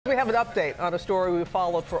We have an update on a story we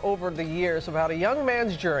followed for over the years about a young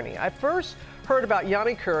man's journey. I first heard about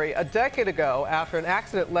Yanni Curry a decade ago after an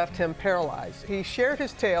accident left him paralyzed. He shared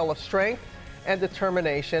his tale of strength and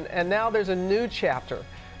determination, and now there's a new chapter.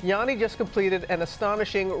 Yanni just completed an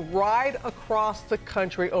astonishing ride across the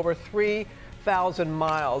country over 3,000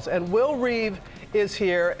 miles. And Will Reeve is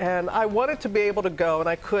here, and I wanted to be able to go, and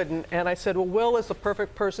I couldn't. And I said, well, Will is the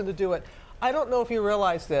perfect person to do it. I don't know if you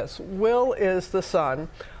realize this. Will is the son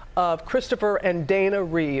of Christopher and Dana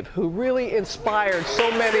Reeve, who really inspired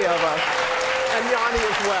so many of us, and Yanni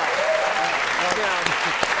as well.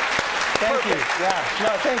 Thank you. Yeah. No,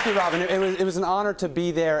 thank you, Robin. It was an honor to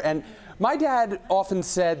be there. And my dad often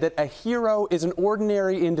said that a hero is an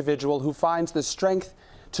ordinary individual who finds the strength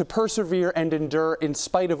to persevere and endure in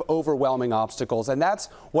spite of overwhelming obstacles. And that's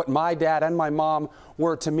what my dad and my mom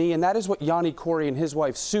were to me, and that is what Yanni Curry and his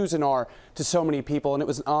wife Susan are to so many people, and it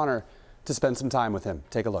was an honor to spend some time with him.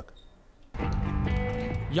 Take a look.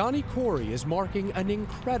 Yanni Curry is marking an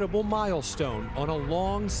incredible milestone on a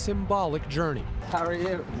long, symbolic journey. How are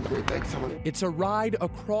you? Thanks. It's a ride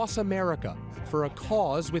across America for a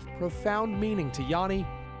cause with profound meaning to Yanni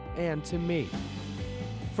and to me.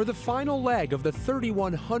 For the final leg of the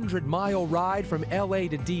 3,100-mile ride from LA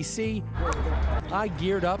to DC, I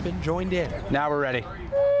geared up and joined in. Now we're ready.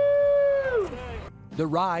 The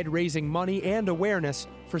ride raising money and awareness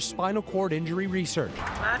for spinal cord injury research.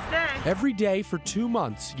 Last day. Every day for 2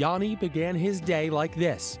 months, Yanni began his day like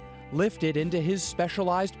this, lifted into his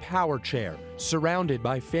specialized power chair, surrounded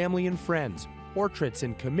by family and friends, portraits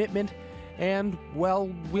and commitment, and, well,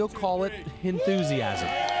 we'll call it enthusiasm.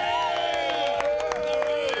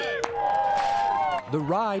 The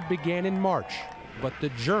ride began in March, but the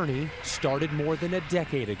journey started more than a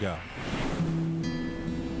decade ago.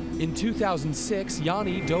 In 2006,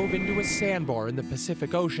 Yanni dove into a sandbar in the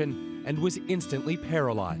Pacific Ocean and was instantly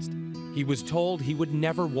paralyzed. He was told he would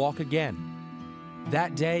never walk again.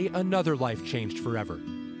 That day, another life changed forever.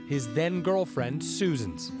 His then girlfriend,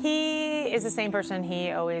 Susan's. He is the same person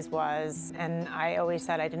he always was, and I always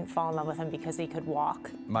said I didn't fall in love with him because he could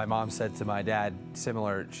walk. My mom said to my dad,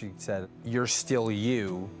 similar, she said, "You're still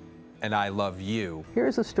you, and I love you."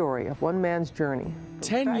 Here's a story of one man's journey.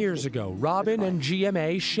 10 years ago, Robin and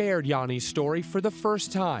GMA shared Yanni's story for the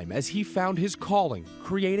first time as he found his calling,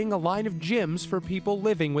 creating a line of gyms for people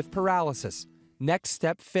living with paralysis, Next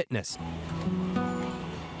Step Fitness.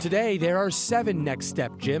 Today, there are 7 Next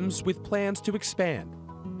Step gyms with plans to expand.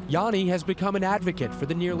 Yanni has become an advocate for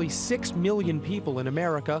the nearly 6 million people in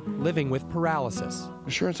America living with paralysis.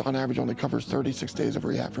 Insurance on average only covers 36 days of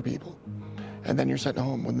rehab for people. And then you're sent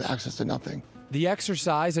home with access to nothing. The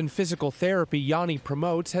exercise and physical therapy Yanni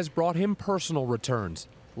promotes has brought him personal returns,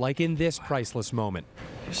 like in this priceless moment.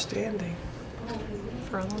 You're standing.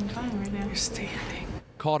 For a long time right now. You're standing.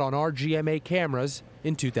 Caught on our GMA cameras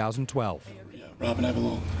in 2012. Robin, I have a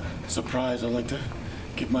little surprise. I'd like to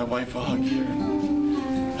give my wife a hug here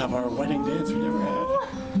and have our wedding dance we never had.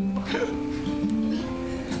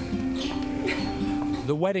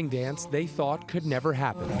 The wedding dance they thought could never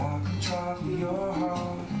happen.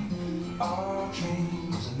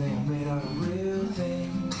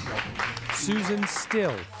 Susan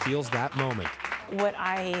still feels that moment. What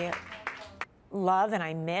I love and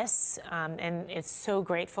I miss, and it's so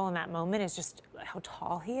grateful in that moment, is just how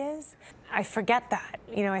tall he is. I forget that,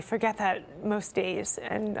 I forget that most days,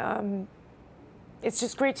 and it's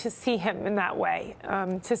just great to see him in that way,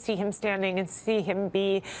 to see him standing and see him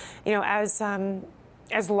be,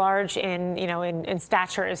 as large in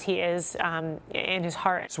stature as he is in his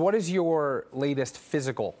heart. So what is your latest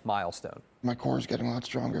physical milestone? My core is getting a lot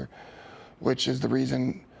stronger, which is the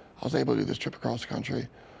reason I was able to do this trip across the country.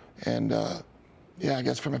 And yeah, I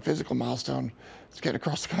guess from a physical milestone, it's getting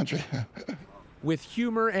across the country. With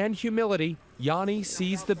humor and humility, Yanni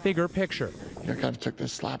sees the bigger picture. I kind of took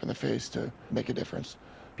this slap in the face to make a difference.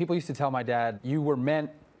 People used to tell my dad, "You were meant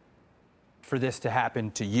for this to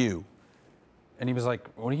happen to you." And he was like,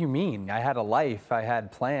 "What do you mean? I had a life, I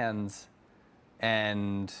had plans,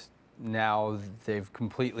 and now they've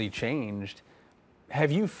completely changed."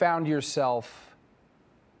 Have you found yourself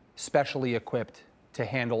specially equipped to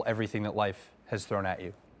handle everything that life has thrown at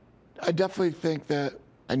you? I definitely think that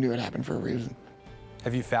I knew it happened for a reason.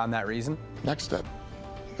 Have you found that reason? Next step.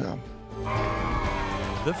 Yeah.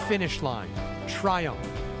 The finish line, triumph,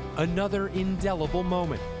 another indelible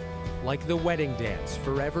moment, like the wedding dance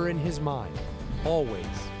forever in his mind, always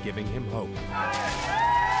giving him hope.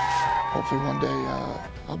 Hopefully one day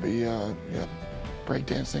I'll be break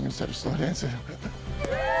dancing instead of slow dancing.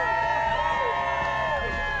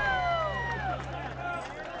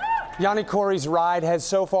 Yanni Corey's ride has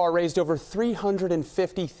so far raised over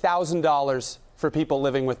 $350,000 for people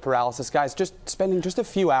living with paralysis. Guys, just spending just a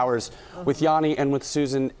few hours with Yanni and with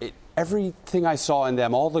Susan, everything I saw in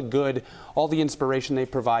them, all the good, all the inspiration they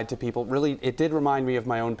provide to people, really, it did remind me of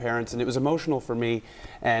my own parents, and it was emotional for me,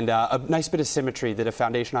 and a nice bit of symmetry that a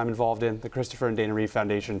foundation I'm involved in, the Christopher and Dana Reeve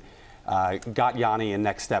Foundation, got Yanni and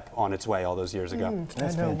Next Step on its way all those years ago. I know,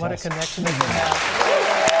 fantastic. what a connection they can have.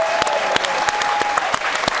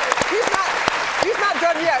 He's not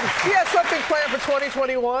done yet. He has something planned for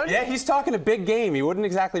 2021. Yeah, he's talking a big game. He wouldn't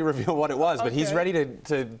exactly reveal what it was, but he's ready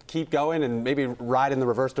to keep going and maybe ride in the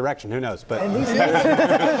reverse direction. Who knows? But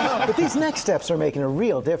But these next steps are making a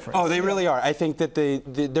real difference. oh, they really are. I think that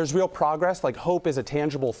there's real progress. Like, hope is a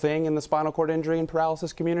tangible thing in the spinal cord injury and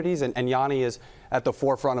paralysis communities, and Yanni is at the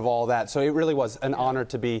forefront of all that. So it really was an honor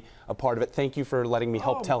to be a part of it. Thank you for letting me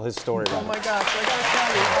help tell his story. Oh my gosh, I gotta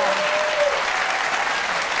tell you.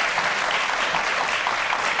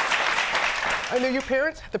 I know your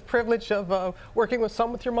parents had the privilege of working with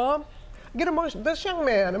your mom. Get emotional. This young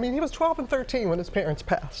man, I mean, he was 12 and 13 when his parents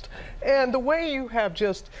passed. And the way you have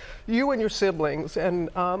you and your siblings, and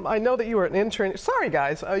I know that you were an intern. Sorry,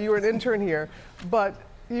 guys, you were an intern here, but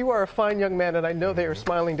you are a fine young man, and I know they are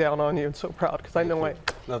smiling down on you and so proud, because I know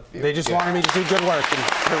they just wanted me to do good work, and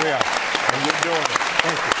here we are. And you're doing it.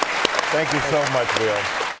 Thank you. Thank you so much, Bill.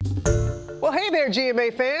 Well, hey there,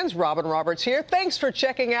 GMA fans. Robin Roberts here. Thanks for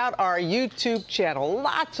checking out our YouTube channel.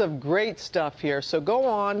 Lots of great stuff here. So go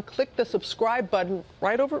on, click the subscribe button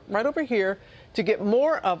right over here to get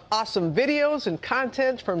more of awesome videos and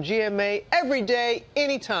content from GMA every day,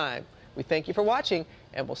 anytime. We thank you for watching,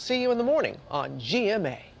 and we'll see you in the morning on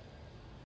GMA.